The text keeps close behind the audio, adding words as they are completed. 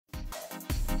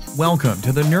Welcome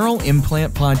to the Neural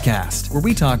Implant Podcast, where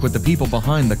we talk with the people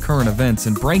behind the current events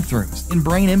and breakthroughs in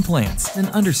brain implants in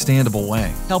an understandable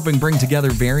way, helping bring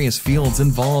together various fields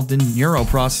involved in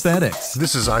neuroprosthetics.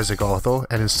 This is Isaac Arthur,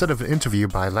 and instead of an interview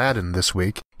by Ladin this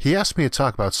week, he asked me to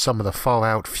talk about some of the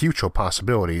far-out future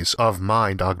possibilities of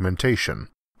mind augmentation.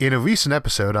 In a recent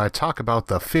episode, I talk about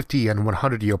the 50 and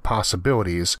 100-year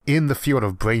possibilities in the field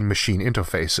of brain-machine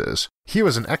interfaces. Here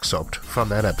is an excerpt from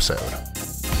that episode.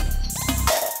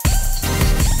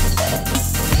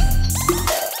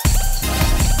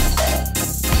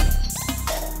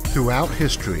 Throughout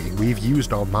history, we've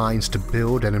used our minds to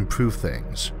build and improve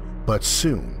things, but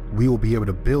soon we will be able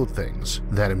to build things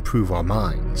that improve our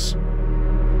minds.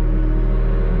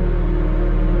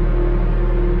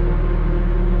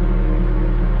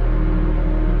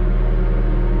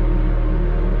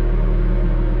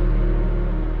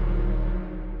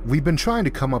 We've been trying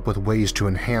to come up with ways to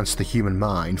enhance the human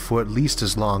mind for at least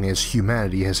as long as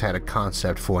humanity has had a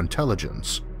concept for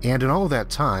intelligence, and in all that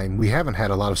time we haven't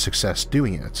had a lot of success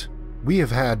doing it. We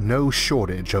have had no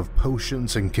shortage of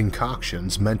potions and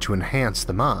concoctions meant to enhance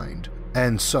the mind,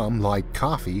 and some, like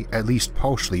coffee, at least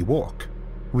partially work.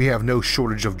 We have no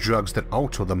shortage of drugs that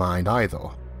alter the mind either.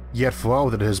 Yet for all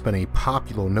that it has been a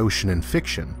popular notion in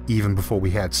fiction, even before we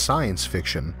had science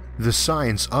fiction, the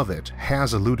science of it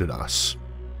has eluded us.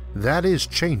 That is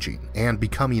changing and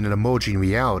becoming an emerging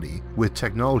reality with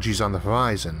technologies on the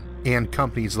horizon and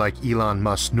companies like Elon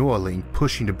Musk's Neuralink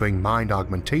pushing to bring mind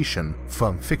augmentation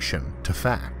from fiction to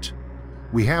fact.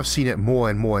 We have seen it more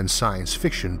and more in science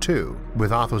fiction too,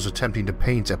 with authors attempting to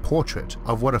paint a portrait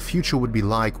of what a future would be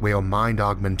like where mind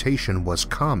augmentation was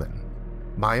common.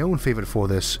 My own favorite for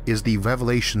this is the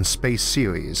Revelation Space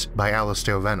series by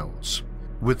Alastair Reynolds.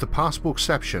 With the possible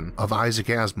exception of Isaac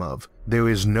Asimov, there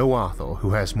is no author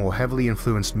who has more heavily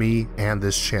influenced me and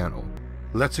this channel.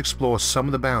 Let's explore some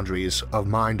of the boundaries of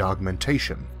mind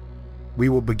augmentation. We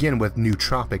will begin with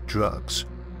nootropic drugs.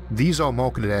 These are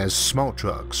marketed as smart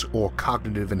drugs or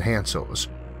cognitive enhancers.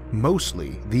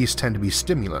 Mostly, these tend to be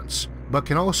stimulants, but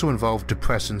can also involve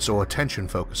depressants or attention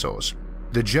focusers.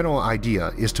 The general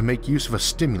idea is to make use of a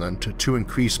stimulant to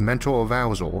increase mental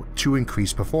arousal to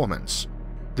increase performance.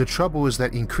 The trouble is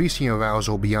that increasing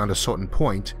arousal beyond a certain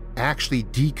point actually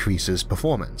decreases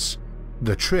performance.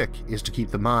 The trick is to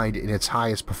keep the mind in its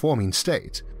highest performing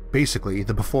state, basically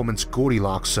the performance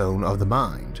Goldilocks zone of the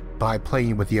mind, by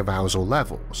playing with the arousal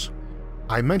levels.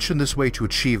 I mention this way to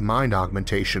achieve mind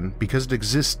augmentation because it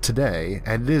exists today,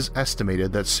 and it is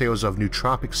estimated that sales of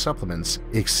nootropic supplements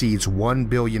exceeds $1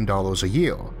 billion a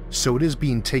year, so it is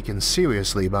being taken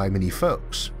seriously by many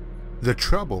folks. The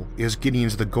trouble is getting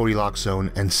into the Goldilocks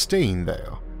zone and staying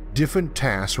there. Different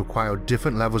tasks require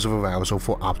different levels of arousal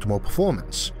for optimal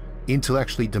performance.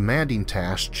 Intellectually demanding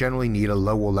tasks generally need a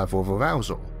lower level of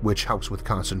arousal, which helps with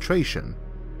concentration.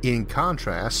 In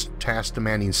contrast, tasks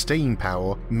demanding staying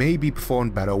power may be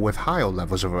performed better with higher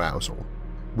levels of arousal.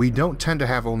 We don't tend to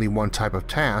have only one type of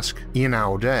task in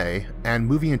our day, and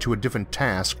moving into a different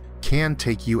task can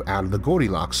take you out of the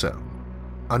Goldilocks zone.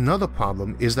 Another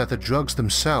problem is that the drugs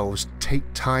themselves take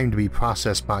time to be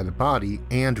processed by the body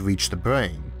and reach the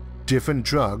brain. Different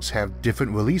drugs have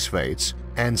different release rates,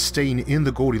 and staying in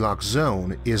the Goldilocks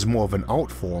zone is more of an art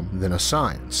form than a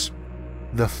science.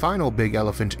 The final big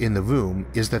elephant in the room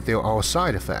is that there are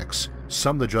side effects.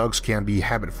 Some of the drugs can be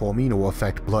habit-forming or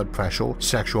affect blood pressure,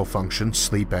 sexual function,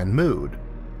 sleep, and mood.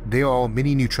 There are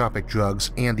many nootropic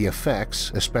drugs, and the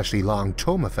effects, especially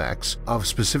long-term effects, of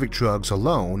specific drugs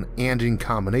alone and in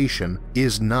combination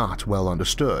is not well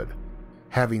understood.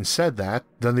 Having said that,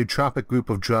 the nootropic group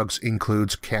of drugs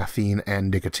includes caffeine and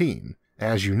nicotine.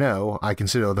 As you know, I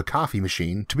consider the coffee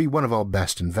machine to be one of our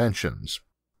best inventions.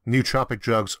 Nootropic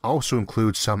drugs also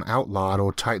include some outlawed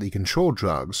or tightly controlled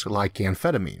drugs like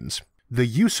amphetamines. The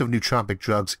use of nootropic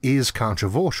drugs is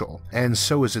controversial, and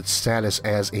so is its status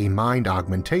as a mind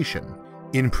augmentation.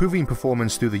 Improving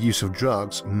performance through the use of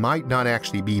drugs might not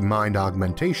actually be mind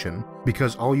augmentation,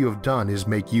 because all you have done is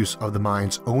make use of the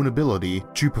mind's own ability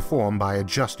to perform by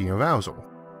adjusting arousal.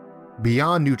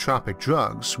 Beyond nootropic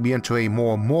drugs, we enter a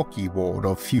more murky world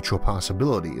of future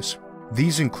possibilities.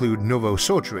 These include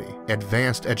neurosurgery,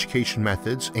 advanced education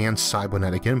methods, and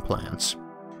cybernetic implants.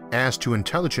 As to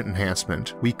intelligent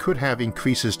enhancement, we could have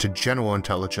increases to general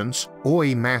intelligence or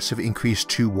a massive increase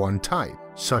to one type,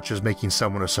 such as making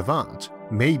someone a savant,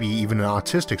 maybe even an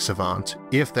autistic savant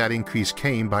if that increase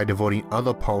came by devoting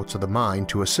other parts of the mind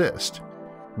to assist.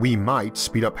 We might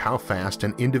speed up how fast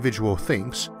an individual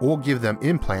thinks or give them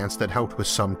implants that help with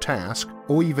some task,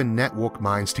 or even network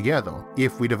minds together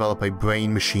if we develop a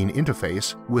brain-machine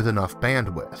interface with enough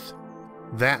bandwidth.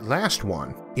 That last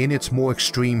one, in its more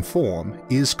extreme form,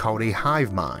 is called a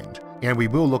hive mind, and we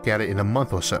will look at it in a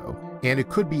month or so, and it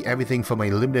could be everything from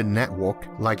a limited network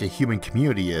like a human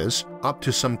community is, up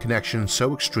to some connection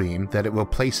so extreme that it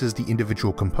replaces the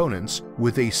individual components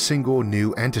with a single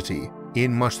new entity,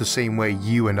 in much the same way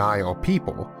you and I are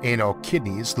people, and our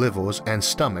kidneys, livers, and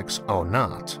stomachs are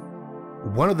not.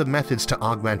 One of the methods to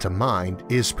augment a mind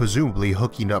is presumably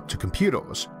hooking up to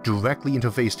computers, directly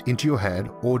interfaced into your head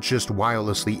or just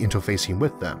wirelessly interfacing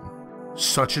with them.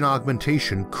 Such an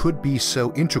augmentation could be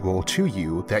so integral to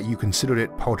you that you consider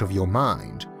it part of your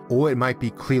mind, or it might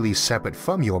be clearly separate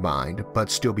from your mind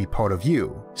but still be part of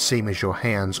you, same as your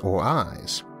hands or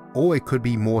eyes. Or it could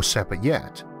be more separate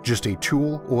yet, just a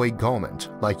tool or a garment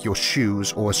like your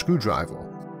shoes or a screwdriver.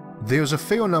 There's a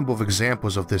fair number of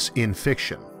examples of this in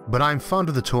fiction, but I'm fond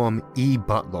of the term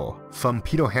E-Butler from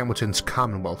Peter Hamilton's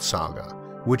Commonwealth saga,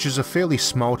 which is a fairly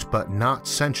smart but not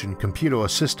sentient computer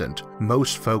assistant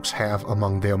most folks have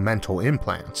among their mental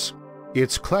implants.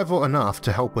 It's clever enough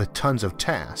to help with tons of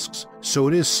tasks, so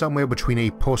it is somewhere between a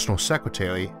personal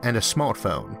secretary and a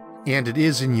smartphone, and it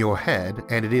is in your head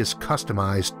and it is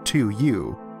customized to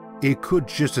you. It could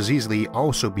just as easily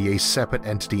also be a separate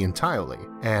entity entirely,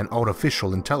 an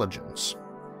artificial intelligence.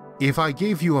 If I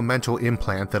gave you a mental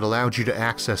implant that allowed you to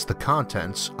access the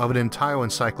contents of an entire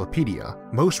encyclopedia,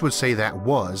 most would say that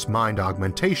was mind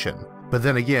augmentation, but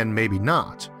then again maybe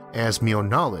not, as mere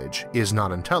knowledge is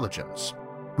not intelligence.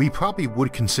 We probably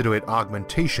would consider it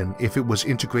augmentation if it was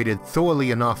integrated thoroughly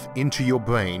enough into your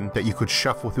brain that you could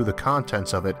shuffle through the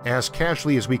contents of it as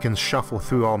casually as we can shuffle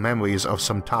through our memories of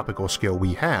some topical skill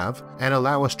we have and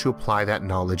allow us to apply that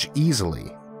knowledge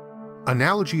easily.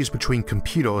 Analogies between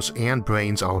computers and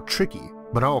brains are tricky,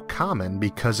 but are common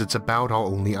because it's about our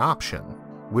only option.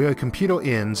 Where a computer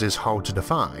ends is hard to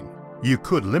define. You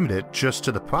could limit it just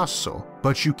to the processor,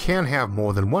 but you can have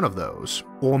more than one of those,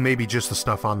 or maybe just the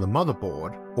stuff on the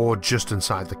motherboard, or just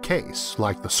inside the case,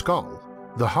 like the skull.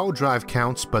 The hard drive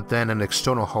counts, but then an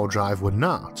external hard drive would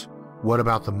not. What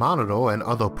about the monitor and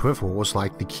other peripherals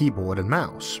like the keyboard and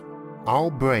mouse?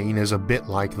 Our brain is a bit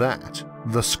like that.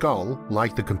 The skull,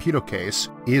 like the computer case,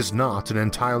 is not an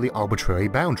entirely arbitrary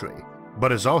boundary,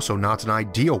 but is also not an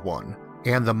ideal one,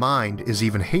 and the mind is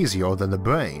even hazier than the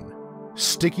brain.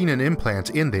 Sticking an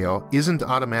implant in there isn't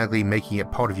automatically making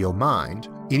it part of your mind,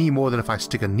 any more than if I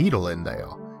stick a needle in there,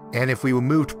 and if we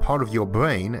removed part of your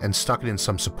brain and stuck it in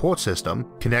some support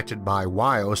system, connected by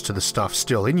wires to the stuff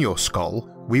still in your skull,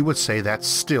 we would say that's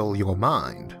still your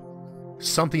mind.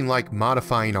 Something like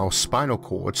modifying our spinal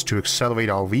cords to accelerate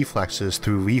our reflexes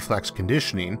through reflex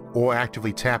conditioning or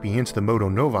actively tapping into the motor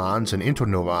neurons and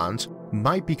interneurons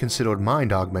might be considered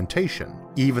mind augmentation,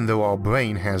 even though our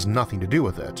brain has nothing to do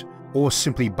with it, or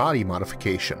simply body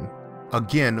modification.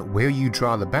 Again, where you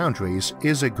draw the boundaries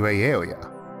is a gray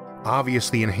area.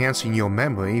 Obviously, enhancing your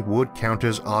memory would count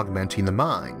as augmenting the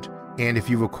mind, and if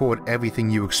you record everything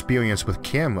you experience with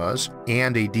cameras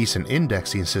and a decent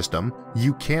indexing system,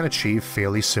 you can achieve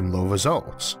fairly similar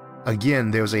results.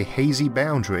 Again, there's a hazy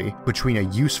boundary between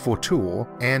a useful tool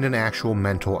and an actual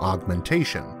mental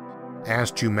augmentation.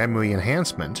 As to memory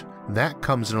enhancement, that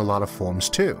comes in a lot of forms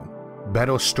too.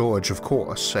 Better storage, of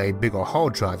course, a bigger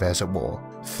hard drive as it were,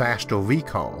 faster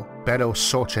recall, better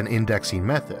search and indexing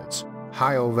methods,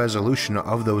 higher resolution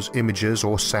of those images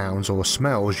or sounds or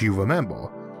smells you remember,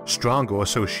 stronger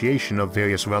association of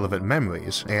various relevant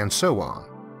memories, and so on.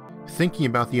 Thinking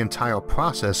about the entire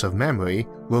process of memory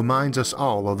reminds us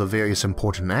all of the various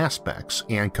important aspects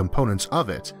and components of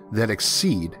it that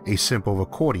exceed a simple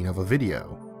recording of a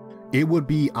video. It would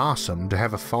be awesome to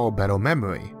have a far better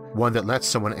memory, one that lets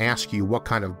someone ask you what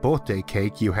kind of birthday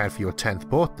cake you had for your 10th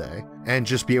birthday, and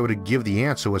just be able to give the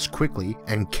answer as quickly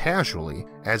and casually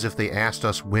as if they asked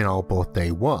us when our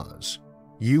birthday was.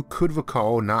 You could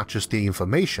recall not just the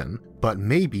information, but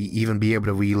maybe even be able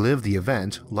to relive the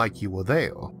event like you were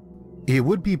there. It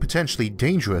would be potentially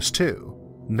dangerous too.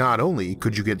 Not only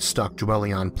could you get stuck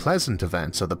dwelling on pleasant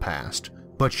events of the past,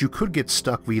 but you could get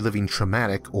stuck reliving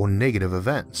traumatic or negative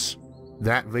events.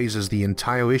 That raises the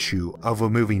entire issue of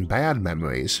removing bad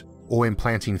memories or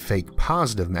implanting fake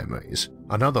positive memories,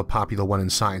 another popular one in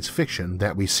science fiction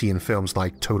that we see in films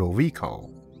like Total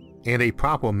Recall. And a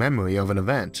proper memory of an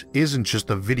event isn't just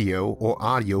the video or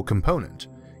audio component,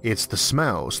 it's the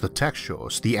smells, the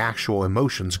textures, the actual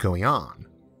emotions going on.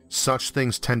 Such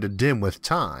things tend to dim with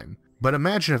time, but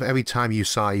imagine if every time you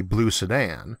saw a blue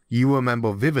sedan, you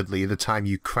remember vividly the time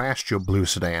you crashed your blue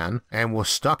sedan and were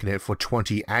stuck in it for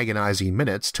 20 agonizing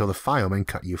minutes till the fireman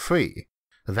cut you free.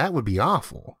 That would be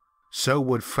awful. So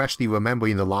would freshly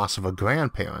remembering the loss of a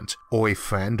grandparent, or a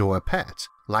friend or a pet,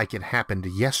 like it happened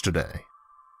yesterday.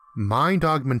 Mind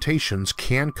augmentations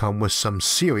can come with some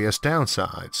serious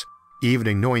downsides, even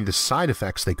ignoring the side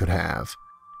effects they could have.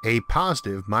 A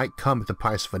positive might come at the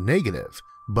price of a negative,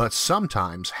 but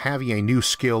sometimes having a new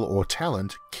skill or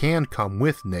talent can come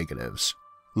with negatives.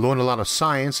 Learn a lot of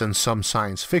science and some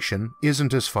science fiction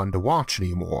isn't as fun to watch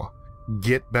anymore.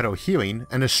 Get better hearing,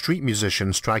 and a street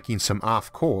musician striking some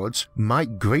off chords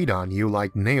might grate on you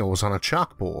like nails on a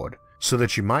chalkboard, so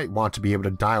that you might want to be able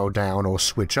to dial down or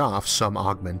switch off some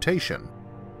augmentation.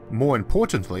 More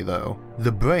importantly though,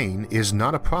 the brain is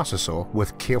not a processor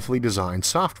with carefully designed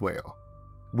software.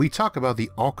 We talk about the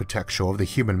architecture of the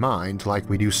human mind like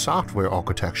we do software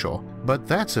architecture, but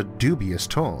that's a dubious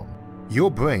term. Your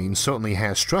brain certainly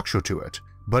has structure to it,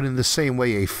 but in the same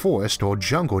way a forest or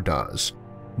jungle does.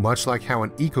 Much like how an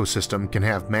ecosystem can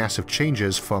have massive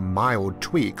changes from mild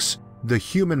tweaks, the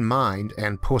human mind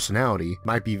and personality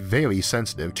might be very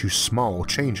sensitive to small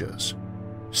changes.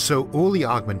 So early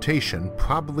augmentation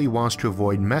probably wants to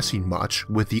avoid messing much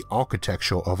with the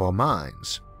architecture of our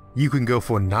minds. You can go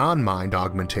for non-mind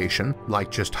augmentation,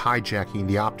 like just hijacking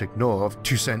the optic nerve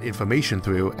to send information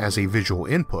through as a visual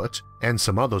input, and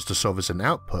some others to serve as an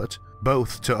output,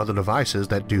 both to other devices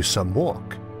that do some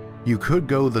work. You could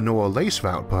go the neural lace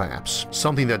route perhaps,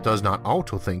 something that does not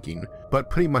alter thinking, but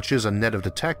pretty much is a net of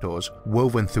detectors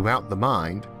woven throughout the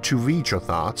mind to read your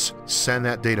thoughts, send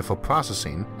that data for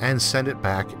processing, and send it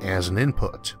back as an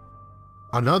input.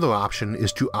 Another option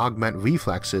is to augment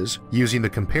reflexes using the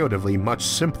comparatively much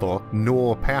simpler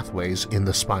neural pathways in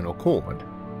the spinal cord,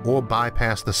 or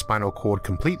bypass the spinal cord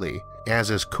completely,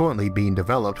 as is currently being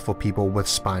developed for people with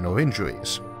spinal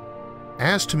injuries.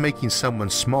 As to making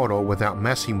someone smarter without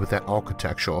messing with that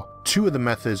architecture, two of the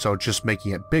methods are just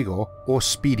making it bigger or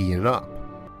speeding it up.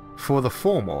 For the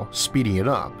former, speeding it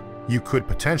up, you could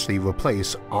potentially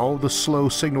replace all the slow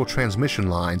signal transmission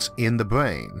lines in the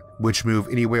brain, which move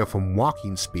anywhere from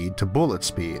walking speed to bullet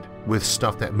speed, with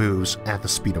stuff that moves at the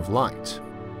speed of light.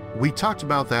 We talked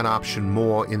about that option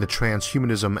more in the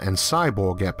transhumanism and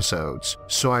cyborg episodes,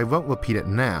 so I won't repeat it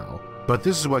now, but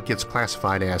this is what gets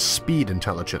classified as speed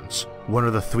intelligence, one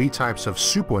of the three types of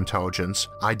superintelligence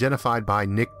identified by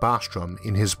Nick Bostrom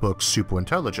in his book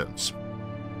Superintelligence.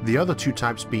 The other two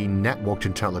types being networked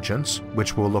intelligence,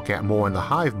 which we'll look at more in the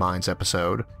Hive Minds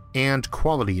episode, and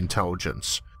quality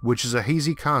intelligence, which is a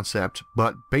hazy concept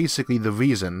but basically the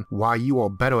reason why you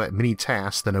are better at many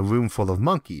tasks than a room full of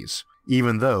monkeys,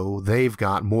 even though they've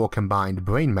got more combined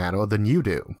brain matter than you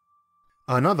do.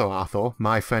 Another author,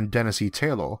 my friend Dennis E.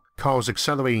 Taylor, calls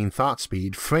accelerating thought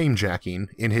speed frame jacking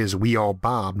in his We Are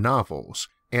Bob novels,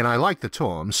 and I like the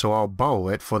term, so I'll borrow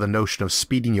it for the notion of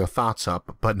speeding your thoughts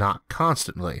up but not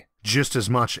constantly, just as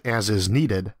much as is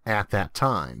needed at that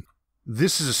time.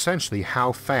 This is essentially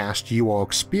how fast you are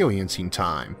experiencing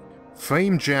time.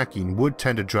 Frame jacking would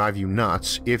tend to drive you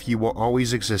nuts if you were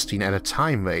always existing at a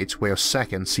time rate where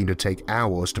seconds seem to take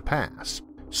hours to pass.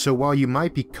 So while you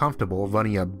might be comfortable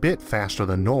running a bit faster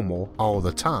than normal all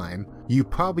the time, you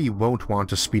probably won't want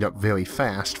to speed up very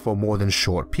fast for more than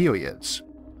short periods.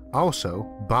 Also,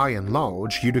 by and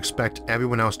large, you'd expect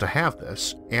everyone else to have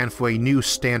this, and for a new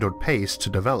standard pace to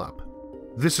develop.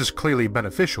 This is clearly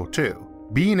beneficial too.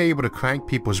 Being able to crank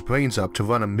people's brains up to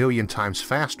run 1,000,000 times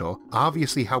faster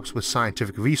obviously helps with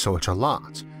scientific research a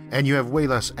lot, and you have way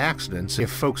less accidents if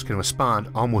folks can respond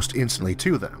almost instantly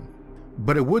to them.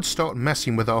 But it would start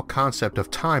messing with our concept of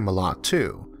time a lot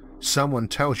too. Someone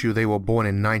tells you they were born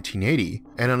in 1980,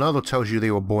 and another tells you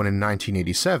they were born in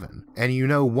 1987, and you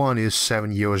know one is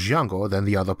 7 years younger than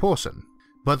the other person.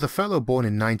 But the fellow born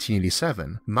in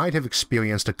 1987 might have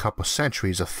experienced a couple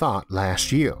centuries of thought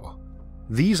last year.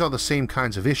 These are the same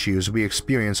kinds of issues we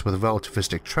experience with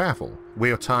relativistic travel,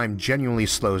 where time genuinely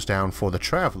slows down for the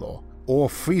traveler, or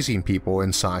freezing people in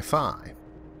sci-fi.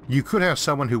 You could have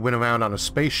someone who went around on a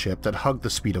spaceship that hugged the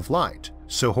speed of light,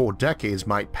 so whole decades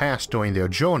might pass during their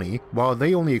journey while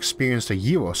they only experienced a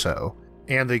year or so,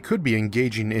 and they could be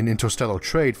engaging in interstellar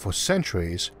trade for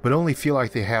centuries but only feel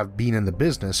like they have been in the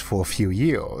business for a few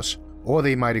years, or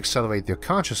they might accelerate their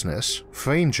consciousness,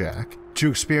 frame jack, to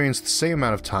experience the same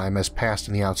amount of time as passed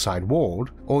in the outside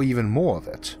world, or even more of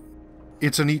it.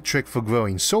 It's a neat trick for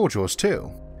growing soldiers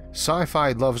too.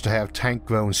 Sci-fi loves to have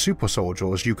tank-grown super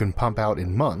soldiers you can pump out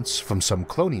in months from some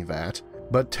cloning vat,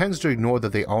 but tends to ignore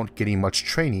that they aren't getting much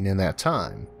training in that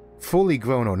time. Fully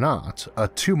grown or not, a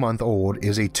 2-month-old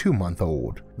is a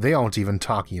 2-month-old. They aren't even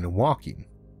talking and walking.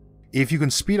 If you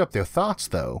can speed up their thoughts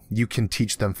though, you can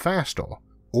teach them faster,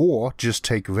 or just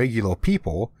take regular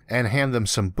people and hand them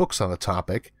some books on the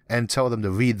topic and tell them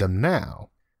to read them now.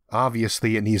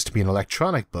 Obviously it needs to be an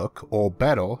electronic book, or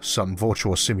better, some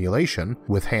virtual simulation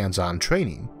with hands-on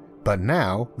training, but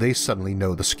now they suddenly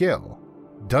know the skill.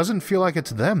 Doesn't feel like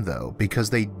it's them though, because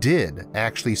they did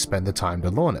actually spend the time to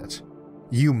learn it.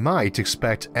 You might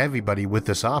expect everybody with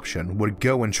this option would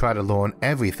go and try to learn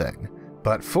everything,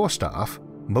 but first off,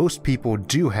 most people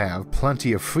do have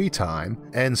plenty of free time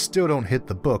and still don't hit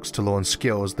the books to learn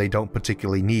skills they don't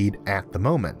particularly need at the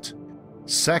moment.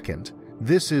 Second,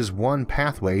 this is one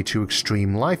pathway to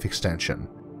extreme life extension.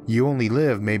 You only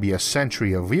live maybe a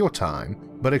century of real time,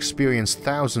 but experience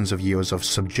thousands of years of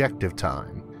subjective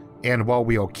time. And while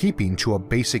we are keeping to a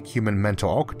basic human mental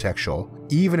architecture,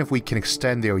 even if we can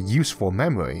extend their useful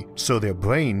memory so their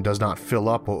brain does not fill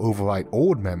up or overwrite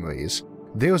old memories,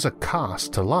 there's a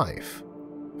cost to life.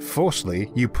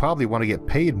 Firstly, you probably want to get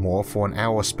paid more for an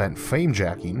hour spent frame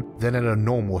jacking than at a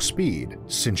normal speed,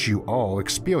 since you are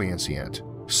experiencing it.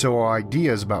 So our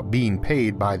ideas about being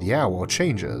paid by the hour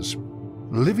changes.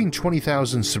 Living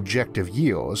 20,000 subjective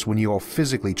years when you are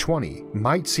physically 20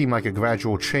 might seem like a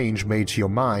gradual change made to your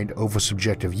mind over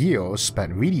subjective years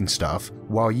spent reading stuff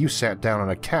while you sat down on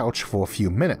a couch for a few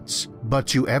minutes, but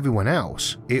to everyone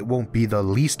else, it won't be the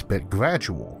least bit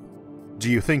gradual. Do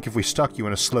you think if we stuck you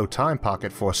in a slow time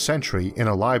pocket for a century in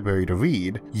a library to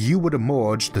read, you would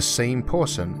emerge the same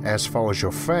person as far as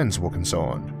your friends were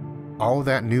concerned? All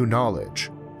that new knowledge,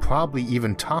 probably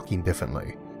even talking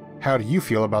differently. How do you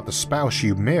feel about the spouse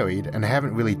you married and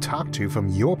haven't really talked to from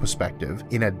your perspective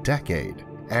in a decade?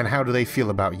 And how do they feel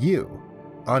about you?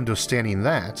 Understanding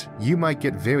that, you might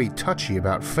get very touchy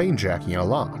about frame jacking a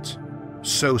lot.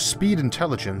 So speed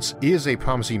intelligence is a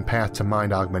promising path to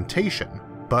mind augmentation,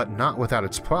 but not without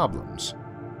its problems.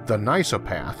 The nicer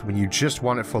path, when you just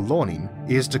want it for learning,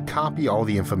 is to copy all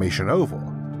the information over,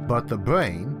 but the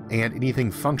brain, and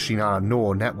anything functioning on a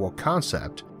neural network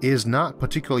concept, is not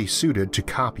particularly suited to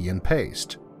copy and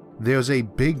paste. There's a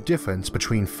big difference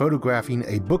between photographing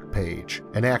a book page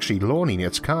and actually learning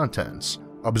its contents,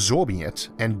 absorbing it,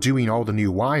 and doing all the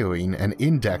new wiring and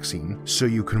indexing so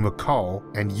you can recall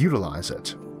and utilize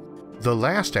it. The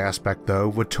last aspect, though,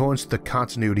 returns to the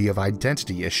continuity of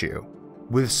identity issue.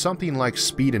 With something like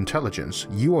speed intelligence,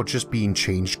 you are just being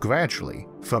changed gradually,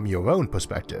 from your own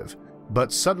perspective,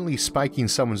 but suddenly spiking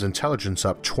someone's intelligence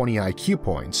up 20 IQ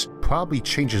points probably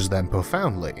changes them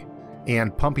profoundly,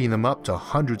 and pumping them up to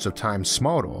hundreds of times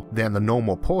smarter than the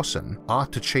normal person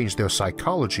ought to change their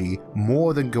psychology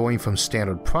more than going from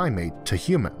standard primate to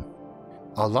human.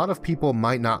 A lot of people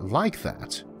might not like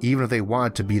that, even if they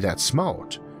wanted to be that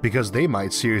smart, because they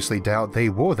might seriously doubt they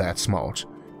were that smart,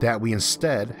 that we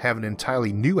instead have an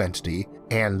entirely new entity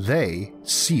and they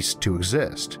cease to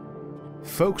exist.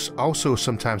 Folks also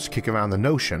sometimes kick around the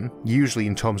notion, usually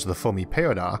in terms of the Fermi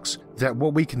paradox, that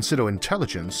what we consider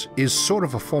intelligence is sort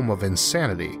of a form of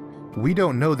insanity. We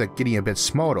don't know that getting a bit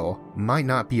smarter might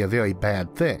not be a very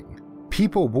bad thing.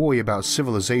 People worry about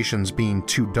civilizations being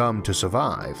too dumb to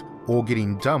survive, or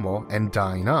getting dumber and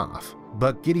dying off,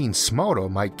 but getting smarter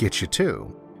might get you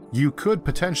too. You could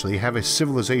potentially have a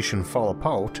civilization fall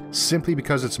apart simply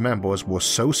because its members were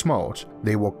so smart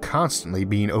they were constantly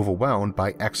being overwhelmed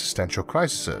by existential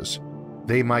crises.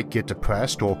 They might get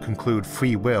depressed or conclude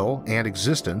free will and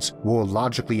existence were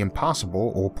logically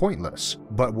impossible or pointless,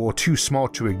 but were too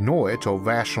smart to ignore it or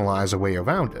rationalize a way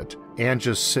around it, and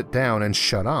just sit down and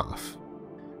shut off.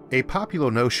 A popular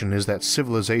notion is that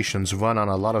civilizations run on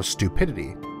a lot of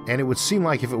stupidity, and it would seem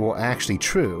like if it were actually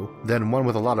true, then one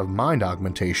with a lot of mind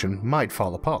augmentation might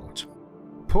fall apart.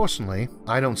 Personally,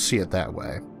 I don't see it that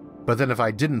way. But then if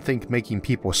I didn't think making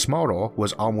people smarter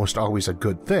was almost always a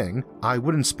good thing, I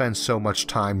wouldn't spend so much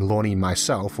time learning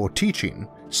myself or teaching,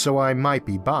 so I might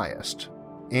be biased.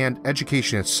 And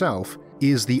education itself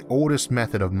is the oldest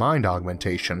method of mind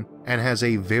augmentation and has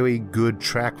a very good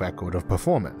track record of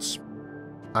performance.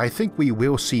 I think we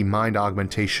will see mind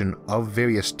augmentation of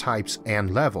various types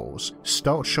and levels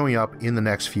start showing up in the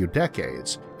next few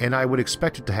decades, and I would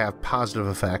expect it to have positive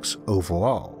effects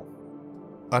overall.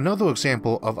 Another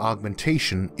example of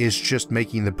augmentation is just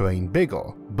making the brain bigger,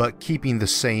 but keeping the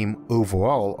same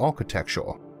overall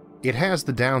architecture. It has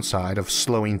the downside of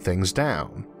slowing things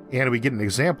down, and we get an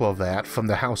example of that from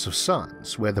the House of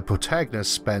Suns, where the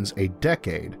protagonist spends a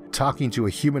decade talking to a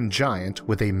human giant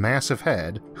with a massive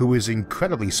head who is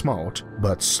incredibly smart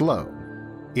but slow.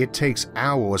 It takes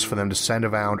hours for them to send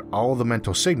around all the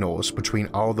mental signals between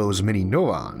all those mini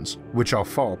neurons, which are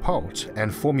far apart,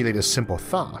 and formulate a simple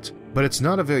thought, but it's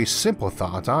not a very simple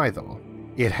thought either.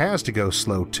 It has to go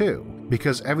slow too,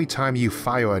 because every time you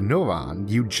fire a neuron,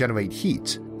 you generate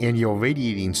heat, and your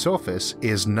radiating surface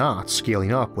is not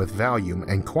scaling up with volume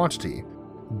and quantity.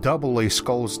 Double a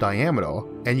skull's diameter,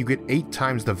 and you get 8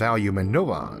 times the volume in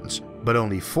neurons, but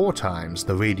only 4 times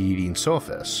the radiating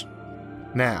surface.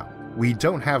 Now, We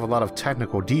don't have a lot of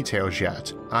technical details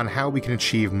yet on how we can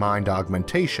achieve mind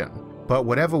augmentation, but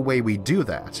whatever way we do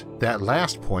that, that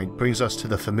last point brings us to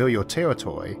the familiar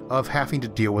territory of having to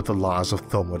deal with the laws of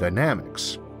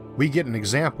thermodynamics. We get an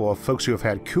example of folks who have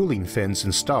had cooling fins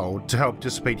installed to help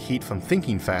dissipate heat from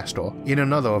thinking faster in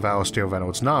another of Alastair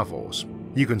Reynolds' novels.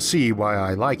 You can see why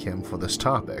I like him for this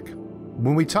topic.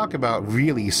 When we talk about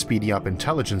really speeding up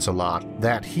intelligence a lot,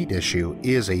 that heat issue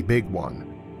is a big one.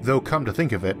 Though come to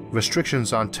think of it,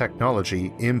 restrictions on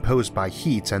technology imposed by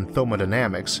heat and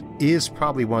thermodynamics is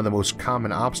probably one of the most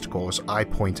common obstacles I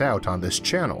point out on this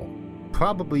channel,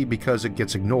 probably because it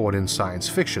gets ignored in science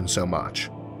fiction so much.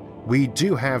 We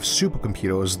do have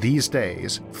supercomputers these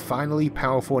days finally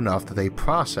powerful enough that they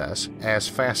process as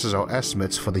fast as our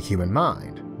estimates for the human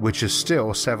mind, which is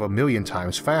still several million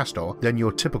times faster than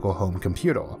your typical home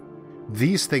computer.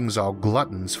 These things are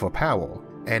gluttons for power,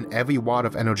 and every watt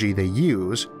of energy they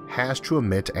use has to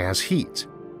emit as heat.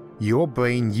 Your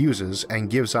brain uses and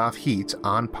gives off heat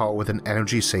on par with an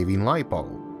energy-saving light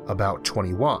bulb, about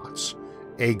 20 watts.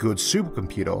 A good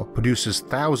supercomputer produces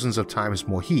thousands of times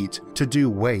more heat to do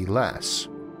way less.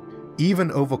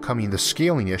 Even overcoming the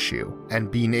scaling issue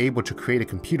and being able to create a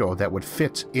computer that would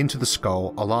fit into the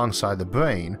skull alongside the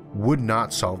brain would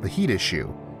not solve the heat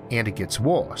issue, and it gets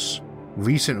worse.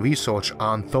 Recent research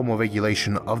on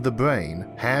thermoregulation of the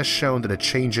brain has shown that a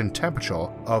change in temperature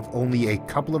of only a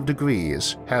couple of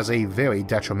degrees has a very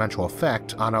detrimental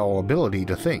effect on our ability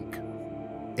to think.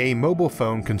 A mobile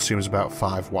phone consumes about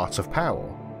 5 watts of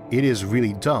power. It is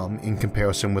really dumb in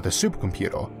comparison with a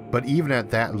supercomputer, but even at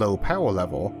that low power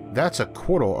level, that's a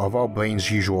quarter of our brain's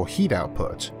usual heat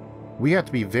output. We have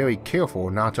to be very careful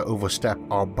not to overstep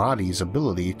our body's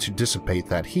ability to dissipate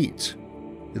that heat.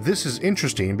 This is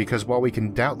interesting because while we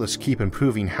can doubtless keep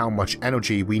improving how much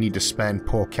energy we need to spend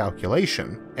per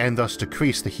calculation, and thus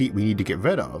decrease the heat we need to get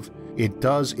rid of, it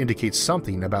does indicate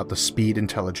something about the speed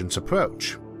intelligence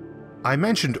approach. I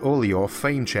mentioned earlier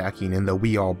frame jacking in the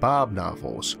We Are Bob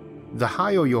novels. The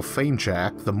higher your frame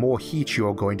jack, the more heat you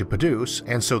are going to produce,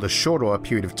 and so the shorter a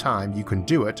period of time you can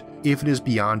do it if it is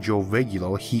beyond your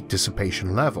regular heat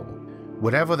dissipation level.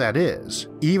 Whatever that is,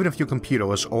 even if your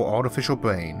computer's or artificial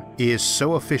brain is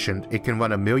so efficient it can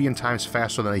run 1,000,000 times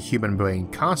faster than a human brain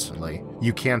constantly,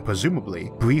 you can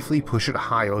presumably briefly push it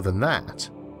higher than that.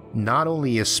 Not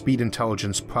only is speed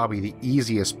intelligence probably the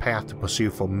easiest path to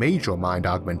pursue for major mind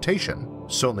augmentation,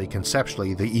 certainly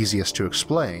conceptually the easiest to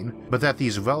explain, but that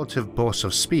these relative bursts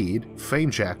of speed, frame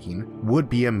jacking, would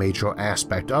be a major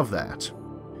aspect of that.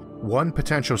 One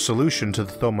potential solution to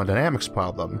the thermodynamics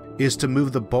problem is to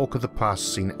move the bulk of the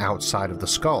processing outside of the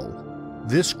skull.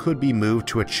 This could be moved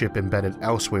to a chip embedded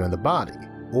elsewhere in the body,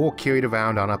 or carried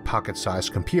around on a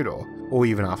pocket-sized computer, or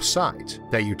even off-site,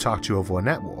 that you talk to over a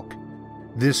network.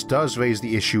 This does raise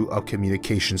the issue of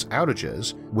communications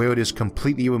outages, where it is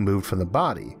completely removed from the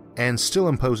body, and still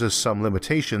imposes some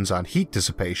limitations on heat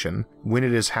dissipation when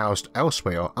it is housed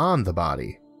elsewhere on the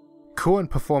body. Current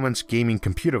performance gaming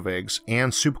computer rigs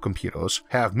and supercomputers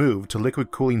have moved to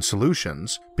liquid cooling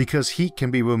solutions because heat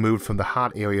can be removed from the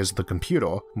hot areas of the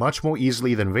computer much more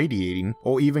easily than radiating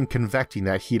or even convecting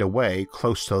that heat away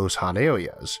close to those hot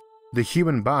areas. The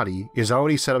human body is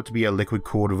already set up to be a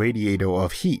liquid-cooled radiator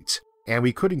of heat, and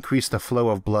we could increase the flow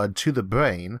of blood to the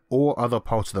brain or other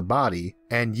parts of the body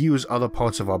and use other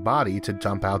parts of our body to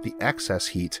dump out the excess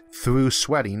heat through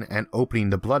sweating and opening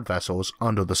the blood vessels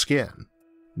under the skin.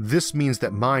 This means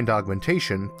that mind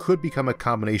augmentation could become a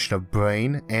combination of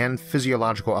brain and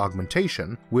physiological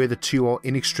augmentation where the two are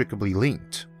inextricably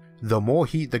linked. The more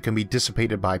heat that can be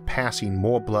dissipated by passing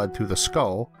more blood through the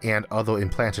skull and other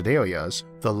implanted areas,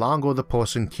 the longer the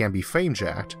person can be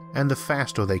frame-jacked and the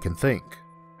faster they can think.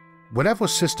 Whatever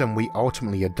system we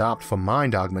ultimately adopt for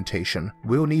mind augmentation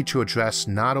will need to address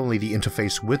not only the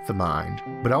interface with the mind,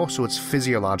 but also its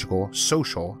physiological,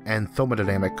 social, and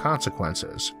thermodynamic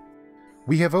consequences.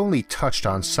 We have only touched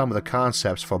on some of the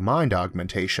concepts for mind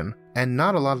augmentation, and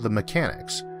not a lot of the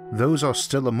mechanics. Those are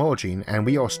still emerging, and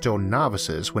we are still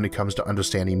novices when it comes to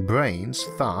understanding brains,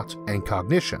 thought, and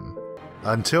cognition.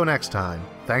 Until next time,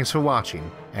 thanks for watching,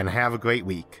 and have a great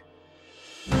week.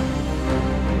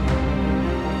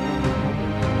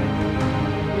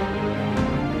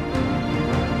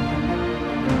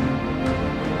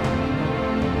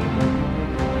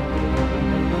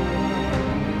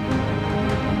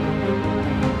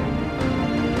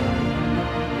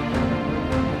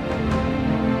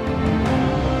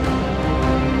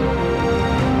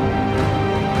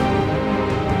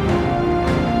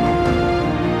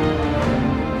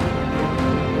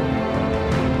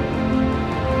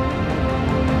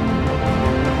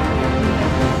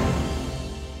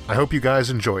 hope you guys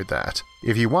enjoyed that.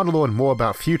 If you want to learn more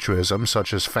about futurism,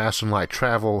 such as fast and light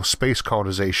travel, space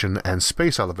colonization, and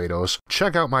space elevators,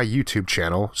 check out my YouTube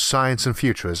channel, Science and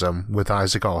Futurism with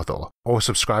Isaac Arthur, or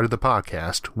subscribe to the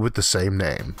podcast with the same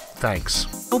name. Thanks.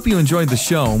 Hope you enjoyed the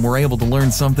show and were able to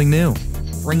learn something new,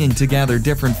 bringing together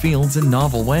different fields in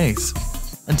novel ways.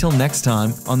 Until next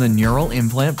time on the Neural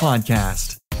Implant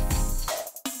Podcast.